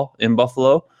the ball in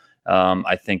Buffalo.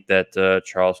 I think that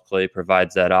Charles Clay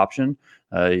provides that option.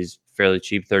 He's fairly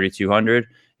cheap, 3,200.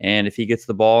 And if he gets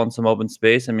the ball in some open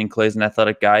space, I mean, Clay's an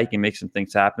athletic guy. He can make some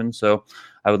things happen. So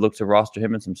I would look to roster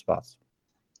him in some spots.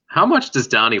 How much does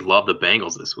Downey love the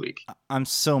Bengals this week? I'm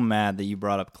so mad that you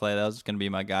brought up Clay. That was going to be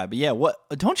my guy. But yeah,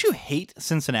 don't you hate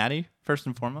Cincinnati first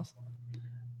and foremost?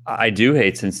 I do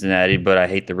hate Cincinnati, but I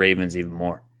hate the Ravens even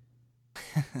more.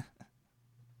 And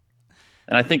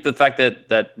I think the fact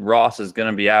that Ross is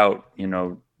going to be out,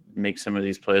 makes some of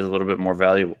these plays a little bit more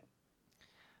valuable.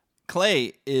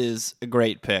 Clay is a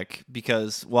great pick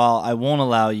because while I won't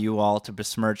allow you all to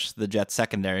besmirch the Jets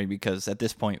secondary because at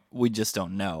this point we just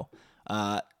don't know,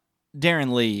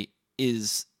 Darren Lee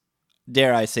is,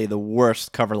 dare I say, the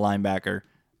worst cover linebacker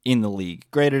in the league.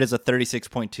 Graded as a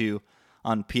 36.2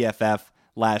 on PFF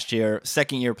last year.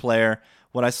 Second-year player.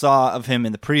 What I saw of him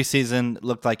in the preseason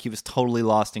looked like he was totally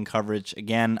lost in coverage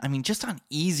again. I mean, just on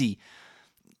easy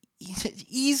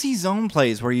zone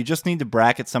plays where you just need to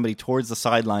bracket somebody towards the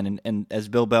sideline. And as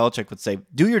Bill Belichick would say,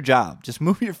 do your job. Just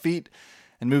move your feet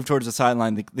and move towards the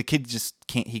sideline. The kid just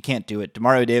can't do it.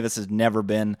 Demario Davis has never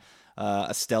been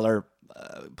a stellar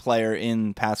player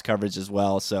in pass coverage as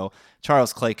well. So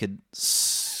Charles Clay could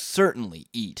certainly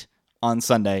eat on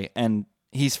Sunday, and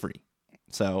he's free.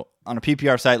 So on a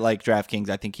PPR site like DraftKings,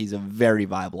 I think he's a very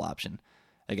viable option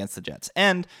against the Jets.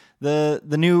 And the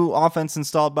new offense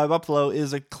installed by Buffalo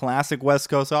is a classic West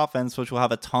Coast offense, which will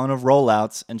have a ton of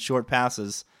rollouts and short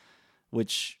passes,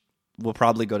 which will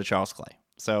probably go to Charles Clay.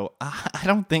 So I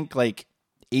don't think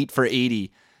 8 for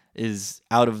 80 is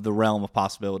out of the realm of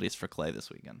possibilities for Clay this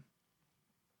weekend.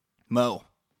 Mo,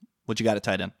 what you got at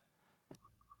tight end?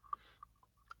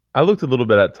 I looked a little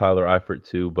bit at Tyler Eifert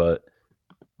too, but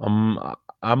I'm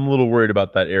a little worried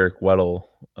about that Eric Weddle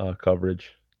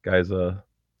coverage. Guy's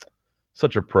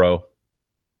such a pro,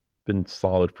 been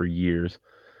solid for years.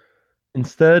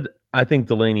 Instead, I think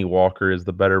Delaney Walker is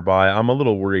the better buy. I'm a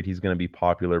little worried he's going to be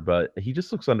popular, but he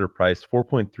just looks underpriced.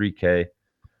 4.3K.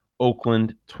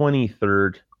 Oakland,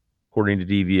 23rd, according to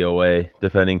DVOA,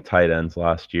 defending tight ends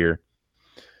last year.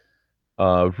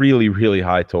 Really, really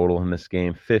high total in this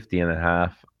game,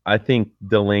 50.5. I think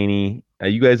Delaney,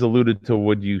 you guys alluded to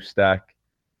would you stack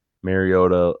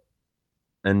Mariota?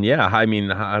 And yeah, I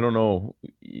mean, I don't know.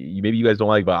 Maybe you guys don't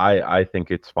like, but I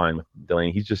think it's fine with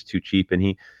Delaney. He's just too cheap.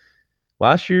 And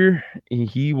last year,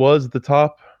 he was the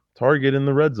top target in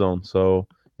the red zone. So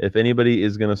if anybody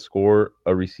is going to score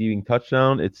a receiving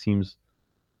touchdown, it seems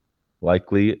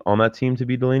likely on that team to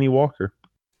be Delaney Walker.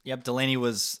 Yep, Delaney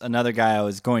was another guy I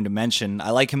was going to mention.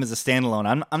 I like him as a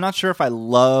standalone. I'm not sure if I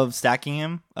love stacking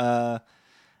him. I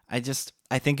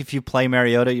think if you play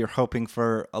Mariota, you're hoping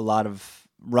for a lot of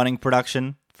running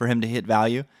production for him to hit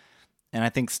value. And I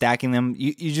think stacking them,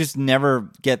 you just never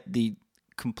get the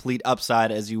complete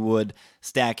upside as you would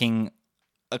stacking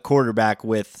a quarterback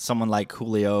with someone like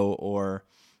Julio or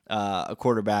a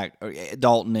quarterback, or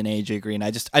Dalton and AJ Green.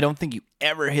 I don't think you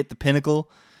ever hit the pinnacle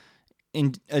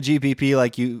in a GPP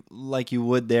like you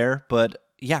would there. But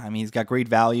yeah, I mean, he's got great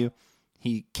value.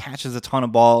 He catches a ton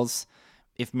of balls.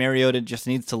 If Mariota just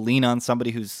needs to lean on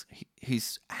somebody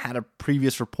he's had a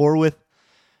previous rapport with,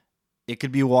 it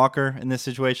could be Walker in this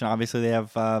situation. Obviously, they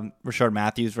have Rashard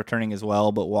Matthews returning as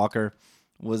well, but Walker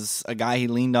was a guy he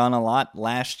leaned on a lot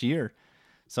last year.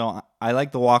 So I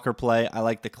like the Walker play. I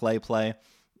like the Clay play.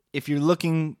 If you're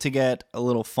looking to get a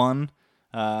little fun,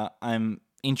 I'm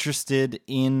interested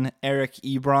in Eric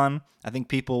Ebron. I think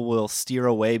people will steer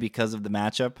away because of the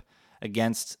matchup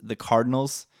against the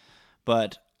Cardinals,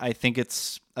 but I think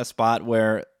it's a spot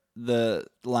where the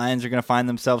Lions are going to find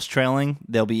themselves trailing.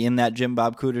 They'll be in that Jim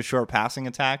Bob Cooter short passing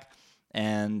attack,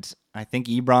 and I think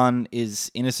Ebron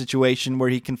is in a situation where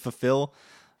he can fulfill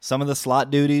some of the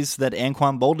slot duties that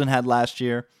Anquan Bolden had last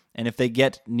year, and if they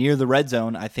get near the red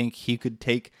zone, I think he could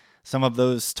take some of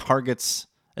those targets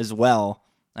as well.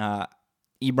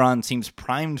 Ebron seems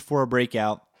primed for a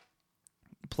breakout.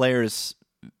 Players,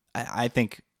 I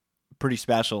think, pretty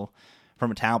special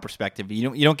from a talent perspective. You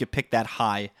don't get picked that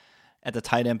high at the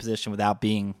tight end position without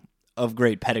being of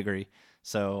great pedigree.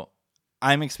 So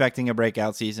I'm expecting a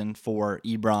breakout season for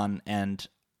Ebron, and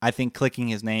I think clicking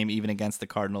his name even against the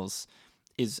Cardinals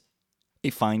is a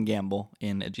fine gamble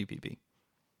in a GPP.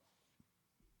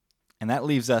 And that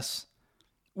leaves us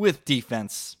with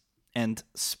defense and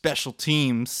special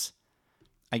teams.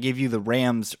 I gave you the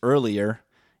Rams earlier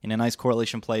in a nice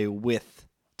correlation play with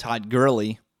Todd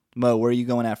Gurley. Mo, where are you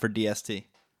going at for DST?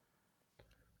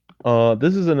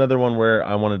 This is another one where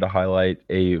I wanted to highlight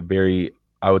a very,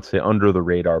 I would say, under the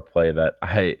radar play that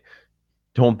I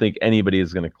don't think anybody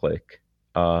is going to click.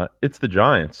 It's the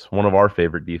Giants, one of our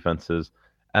favorite defenses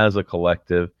as a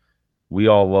collective. We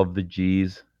all love the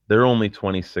G's. They're only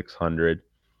 2,600,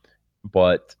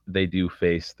 but they do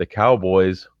face the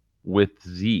Cowboys with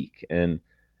Zeke. And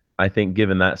I think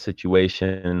given that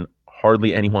situation,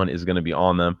 hardly anyone is going to be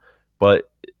on them.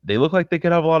 But they look like they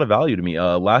could have a lot of value to me.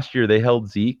 Last year, they held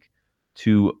Zeke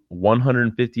to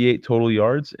 158 total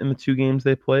yards in the 2 games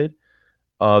they played.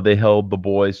 They held the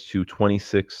boys to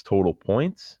 26 total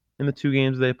points in the 2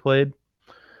 games they played.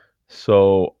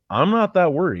 So I'm not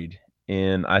that worried,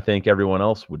 and I think everyone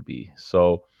else would be.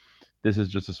 So this is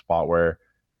just a spot where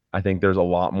I think there's a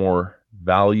lot more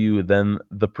value than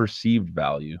the perceived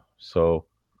value. So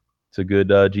it's a good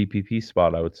GPP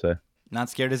spot, I would say. Not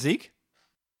scared of Zeke?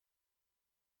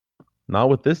 Not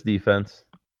with this defense.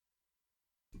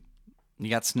 You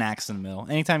got snacks in the middle.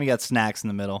 Anytime you got snacks in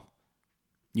the middle,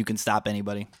 you can stop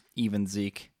anybody, even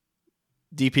Zeke.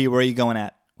 DP, where are you going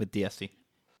at with DST?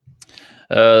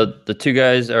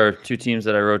 The 2 teams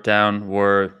that I wrote down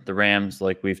were the Rams,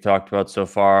 like we've talked about so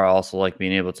far. I also like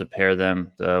being able to pair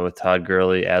them with Todd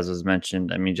Gurley, as was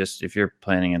mentioned. I mean, just if you're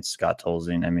playing against Scott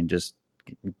Tolzien, I mean, just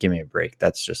give me a break.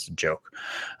 That's just a joke.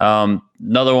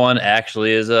 Another one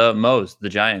actually is Mo's, the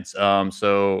Giants.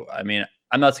 So, I mean,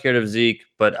 I'm not scared of Zeke,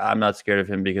 but I'm not scared of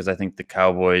him because I think the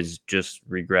Cowboys just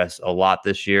regress a lot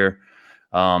this year.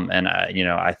 And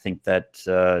I think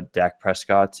that Dak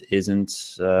Prescott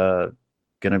isn't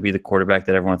going to be the quarterback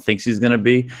that everyone thinks he's going to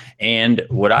be. And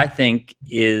what I think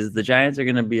is the Giants are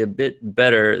going to be a bit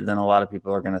better than a lot of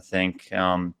people are going to think.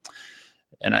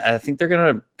 And I think they're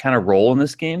going to kind of roll in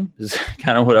this game is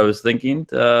kind of what I was thinking.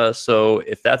 So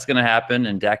if that's going to happen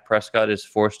and Dak Prescott is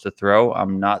forced to throw,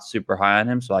 I'm not super high on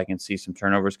him. So I can see some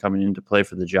turnovers coming into play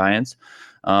for the Giants.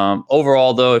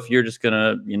 Overall, though, if you're just going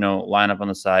to, line up on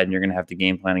the side and you're going to have to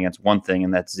game plan against one thing,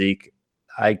 and that's Zeke,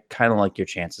 I kind of like your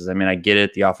chances. I mean, I get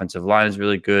it. The offensive line is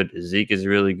really good. Zeke is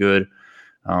really good.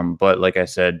 But like I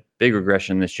said, big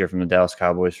regression this year from the Dallas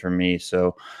Cowboys for me.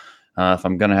 So if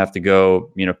I'm going to have to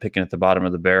go, picking at the bottom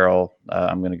of the barrel,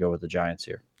 I'm going to go with the Giants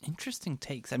here. Interesting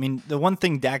takes. I mean, the one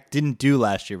thing Dak didn't do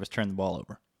last year was turn the ball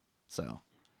over. So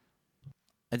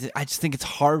I just think it's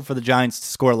hard for the Giants to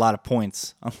score a lot of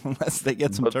points unless they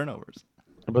get some turnovers.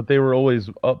 But they were always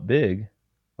up big,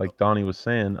 like Donnie was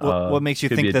saying. What makes you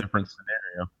could think be a that? Different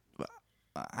scenario.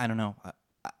 I don't know.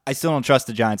 I still don't trust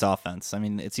the Giants' offense. I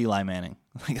mean, it's Eli Manning.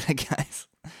 Like that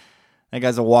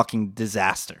guy's a walking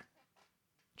disaster.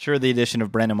 Sure, the addition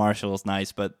of Brandon Marshall is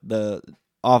nice, but the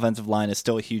offensive line is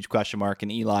still a huge question mark,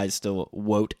 and Eli is still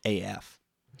woat AF.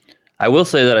 I will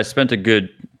say that I spent a good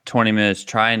 20 minutes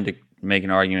trying to make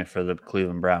an argument for the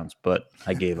Cleveland Browns, but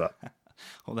I gave up.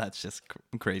 Well, that's just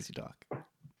crazy talk.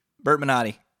 Bert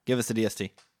Minotti, give us a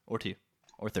DST or 2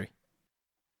 or 3.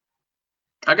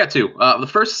 I got 2. The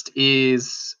first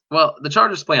is, well, the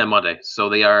Chargers play on Monday, so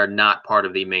they are not part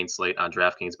of the main slate on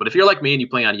DraftKings. But if you're like me and you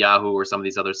play on Yahoo or some of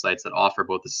these other sites that offer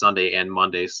both the Sunday and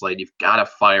Monday slate, you've got to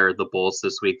fire the Bulls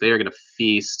this week. They are going to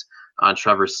feast on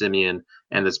Trevor Siemian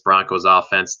and this Broncos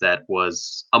offense that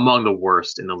was among the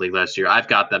worst in the league last year. I've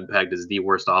got them pegged as the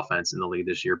worst offense in the league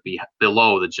this year,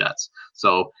 below the Jets.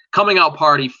 So coming out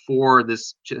party for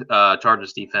this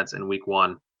Chargers defense in week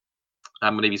 1.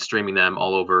 I'm going to be streaming them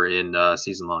all over in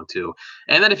season long too.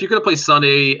 And then if you're going to play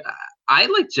Sunday, I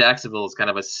like Jacksonville as kind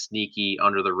of a sneaky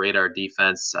under the radar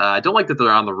defense. I don't like that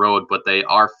they're on the road, but they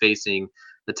are facing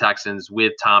the Texans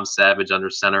with Tom Savage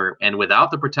under center and without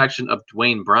the protection of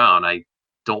Dwayne Brown. I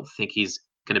don't think he's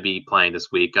going to be playing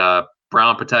this week.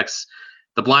 Brown protects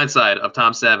the blind side of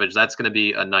Tom Savage. That's going to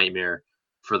be a nightmare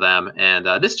for them. And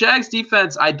this Jags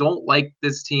defense, I don't like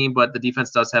this team, but the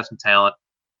defense does have some talent.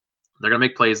 They're going to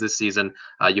make plays this season.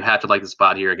 You have to like the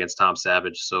spot here against Tom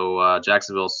Savage. So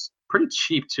Jacksonville's pretty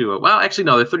cheap too. Well, actually,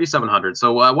 no, they're 3,700.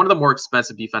 So one of the more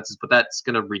expensive defenses, but that's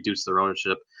going to reduce their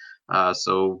ownership.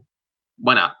 So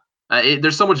why not?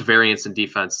 There's so much variance in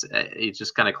defense. It's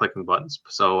just kind of clicking buttons.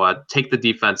 So take the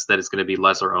defense that is going to be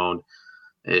lesser owned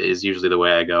is usually the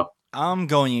way I go. I'm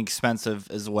going expensive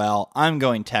as well. I'm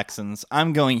going Texans.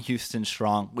 I'm going Houston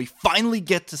strong. We finally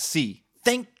get to see,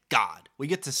 thank God, we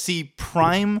get to see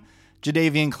prime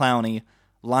Jadeveon Clowney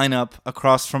line up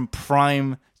across from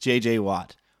prime J.J.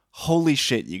 Watt. Holy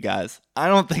shit, you guys. I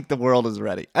don't think the world is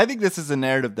ready. I think this is a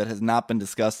narrative that has not been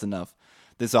discussed enough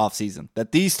this offseason,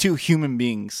 that these two human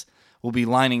beings will be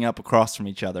lining up across from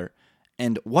each other.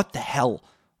 And what the hell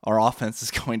our offense is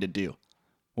going to do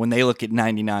when they look at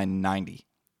 99 and 90,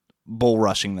 bull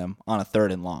rushing them on a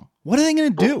 3rd and long. What are they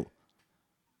going to do?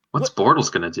 What's Bortles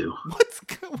going to do?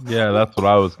 Yeah, that's what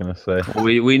I was going to say.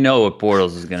 We know what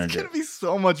Bortles is going to do. It's going to be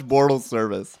so much Bortles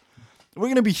service. We're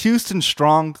going to be Houston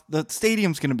strong. The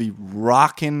stadium's going to be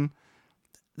rocking.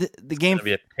 The game It's going to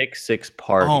be a pick 6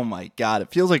 party. Oh my God, it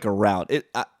feels like a rout.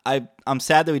 I'm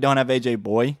sad that we don't have AJ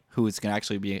Boy, who is going to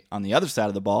actually be on the other side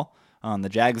of the ball on the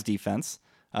Jags defense.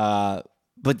 But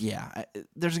yeah,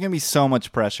 there's going to be so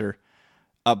much pressure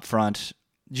up front.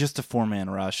 Just a 4-man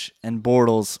rush. And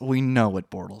Bortles, we know what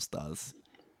Bortles does.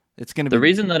 It's going to be the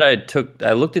reason that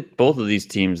I looked at both of these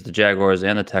teams, the Jaguars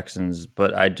and the Texans,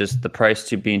 but the price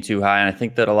being too high, and I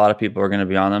think that a lot of people are going to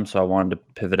be on them, so I wanted to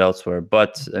pivot elsewhere.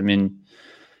 But I mean,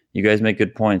 you guys make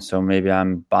good points, so maybe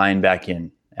I'm buying back in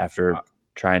after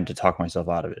trying to talk myself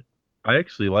out of it. I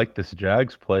actually like this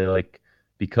Jags play,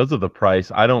 because of the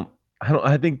price.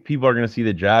 I think people are going to see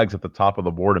the Jags at the top of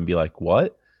the board and be like,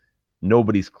 "What?"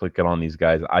 Nobody's clicking on these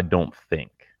guys, I don't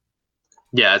think.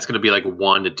 Yeah, it's going to be like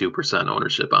 1 to 2%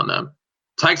 ownership on them.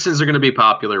 Texans are going to be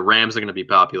popular. Rams are going to be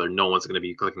popular. No one's going to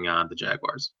be clicking on the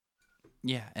Jaguars.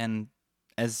 Yeah, and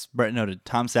as Brett noted,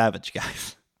 Tom Savage,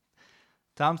 guys.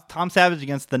 Tom Savage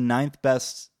against the 9th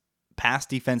best pass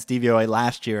defense DVOA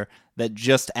last year that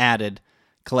just added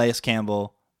Calais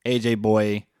Campbell, AJ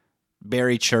Boye,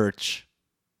 Barry Church,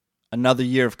 another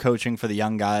year of coaching for the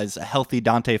young guys, a healthy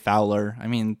Dante Fowler. I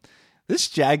mean, this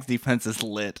Jags defense is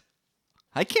lit.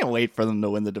 I can't wait for them to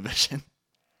win the division.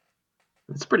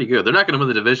 It's pretty good. They're not going to win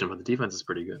the division, but the defense is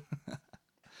pretty good.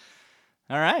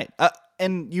 All right.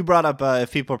 And you brought up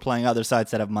if people are playing other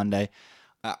sides that have Monday.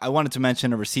 I wanted to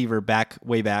mention a receiver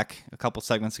way back a couple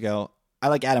segments ago. I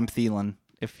like Adam Thielen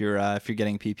if you're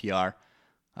getting PPR.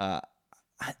 I've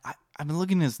been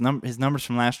looking at his numbers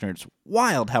from last year. It's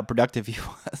wild how productive he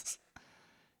was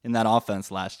in that offense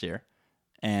last year.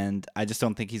 And I just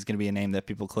don't think he's going to be a name that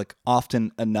people click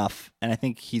often enough. And I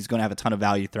think he's going to have a ton of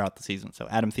value throughout the season. So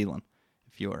Adam Thielen,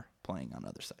 if you're playing on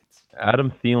other sites.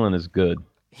 Adam Thielen is good.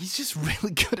 He's just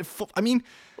really good at football. I mean,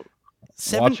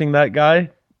 watching that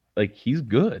guy, he's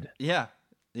good. Yeah.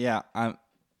 Yeah.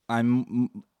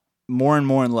 I'm more and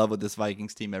more in love with this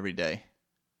Vikings team every day.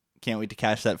 Can't wait to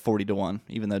cash that 40-1,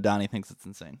 even though Donnie thinks it's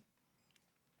insane.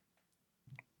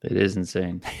 It is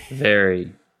insane.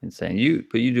 Very insane.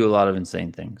 But you do a lot of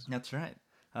insane things. That's right.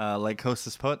 Like host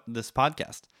this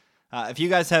podcast. If you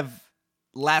guys have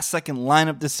last-second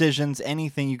lineup decisions,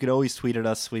 anything, you could always tweet at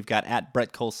us. We've got at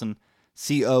Brett Colson,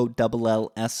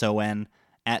 COLLSON,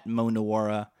 at Mo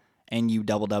Nawara,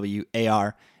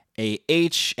 NUWWARAH,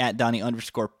 at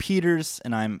Donnie_Peters,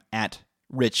 and I'm at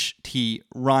Rich T.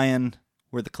 Ryan.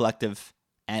 We're the collective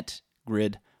at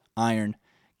Grid Iron.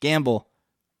 Gamble.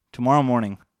 Tomorrow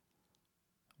morning,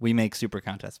 we make super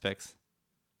contest picks.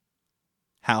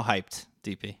 How hyped,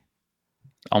 DP?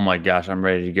 Oh my gosh, I'm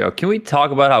ready to go. Can we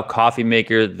talk about how Coffee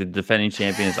Maker, the defending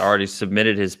champion, has already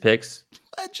submitted his picks?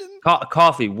 Legend.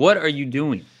 Coffee, what are you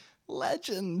doing?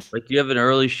 Legend. Like, do you have an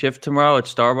early shift tomorrow at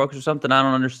Starbucks or something? I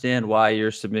don't understand why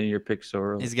you're submitting your picks so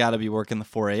early. He's got to be working the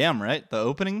 4 a.m., right? The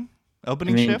opening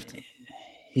shift?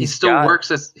 He still works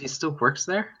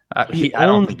there? He I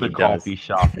don't owns think the he coffee does.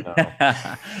 shop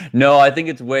now. No, I think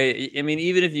it's way. I mean,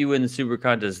 even if you win the Super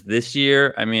Contest this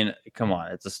year, I mean, come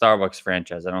on, it's a Starbucks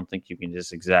franchise. I don't think you can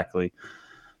just exactly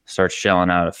start shelling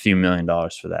out a few $1 million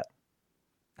for that.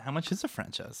 How much is a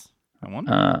franchise? I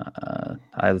wonder.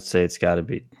 I would say it's got to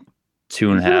be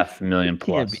 $2.5 million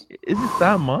plus. Is it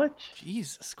that much?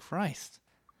 Jesus Christ.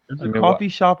 There's a coffee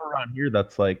shop around here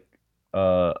that's like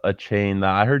a chain that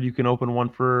I heard you can open one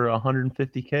for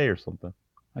 $150K or something.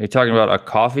 Are you talking about a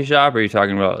coffee shop or are you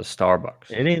talking about a Starbucks?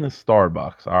 It ain't a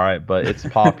Starbucks, all right, but it's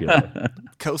popular.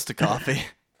 Costa Coffee.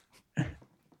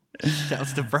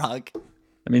 Shouts to Brock.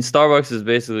 I mean, Starbucks is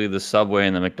basically the Subway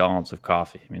and the McDonald's of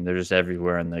coffee. I mean, they're just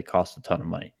everywhere and they cost a ton of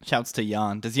money. Shouts to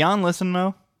Jan. Does Jan listen,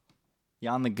 Mo?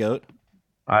 Jan the goat?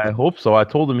 I hope so. I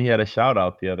told him he had a shout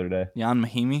out the other day. Jan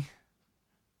Mahimi?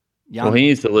 Jan, Well, he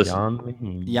needs to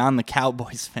listen. Jan the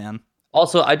Cowboys fan.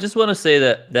 Also, I just want to say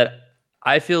that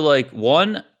I feel like,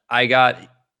 one, I got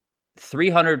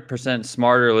 300%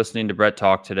 smarter listening to Brett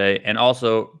talk today. And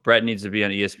also, Brett needs to be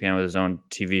on ESPN with his own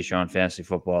TV show on fantasy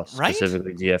football,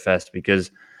 specifically DFS,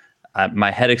 because my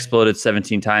head exploded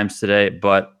 17 times today,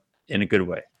 but in a good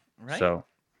way. Right? So,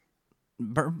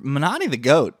 Minotti the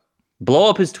GOAT. Blow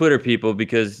up his Twitter, people,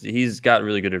 because he's got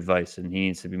really good advice and he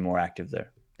needs to be more active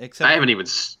there. I haven't even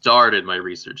started my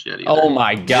research yet either. Oh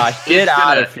my gosh, get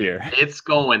out of here. It's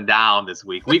going down this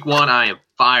week. Week 1, I am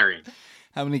firing.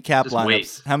 How many cap Just lineups?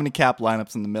 wait. How many cap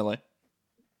lineups in the Millie?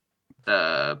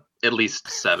 At least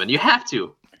 7. You have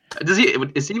to. Is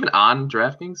he even on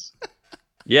DraftKings?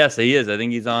 Yes, he is. I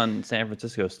think he's on San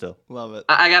Francisco still. Love it.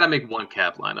 I gotta make one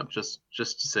cap lineup just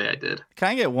to say I did. Can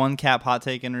I get one cap hot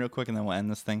take in real quick and then we'll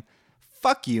end this thing?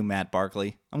 Fuck you, Matt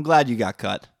Barkley. I'm glad you got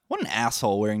cut. What an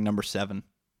asshole wearing number 7.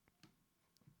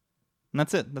 And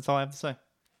that's it. That's all I have to say.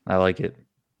 I like it.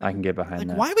 I can get behind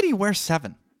that. Why would he wear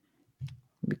 7?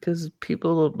 Because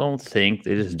people don't think.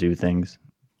 They just do things.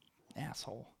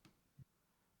 Asshole.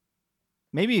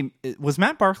 Maybe, was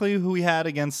Matt Barkley who we had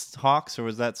against Hawks, or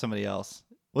was that somebody else?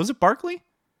 Was it Barkley?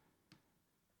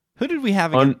 Who did we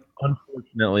have against?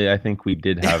 Unfortunately, I think we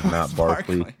did have Matt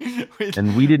Barkley.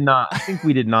 And we did not, I think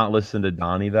we did not listen to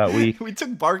Donnie that week. We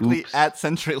took Barkley at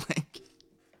CenturyLink.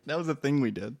 That was a thing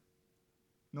we did.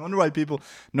 No wonder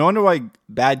why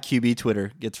bad QB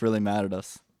Twitter gets really mad at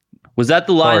us. Was that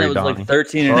the line Sorry, that was Donnie. like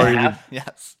 13 and a half?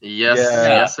 Yes. Yes, Yeah,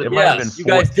 yes, it it might have was. been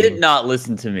You guys 14. did not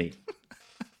listen to me.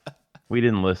 We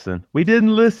didn't listen. We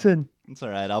didn't listen. It's all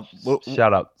right.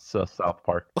 Shout out to South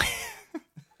Park.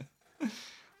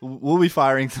 We'll be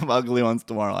firing some ugly ones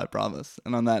tomorrow, I promise.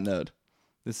 And on that note,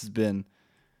 this has been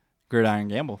Gridiron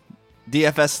Gamble.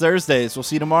 DFS Thursdays. We'll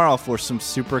see you tomorrow for some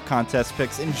super contest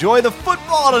picks. Enjoy the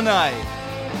football tonight.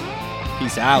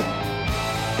 Peace out.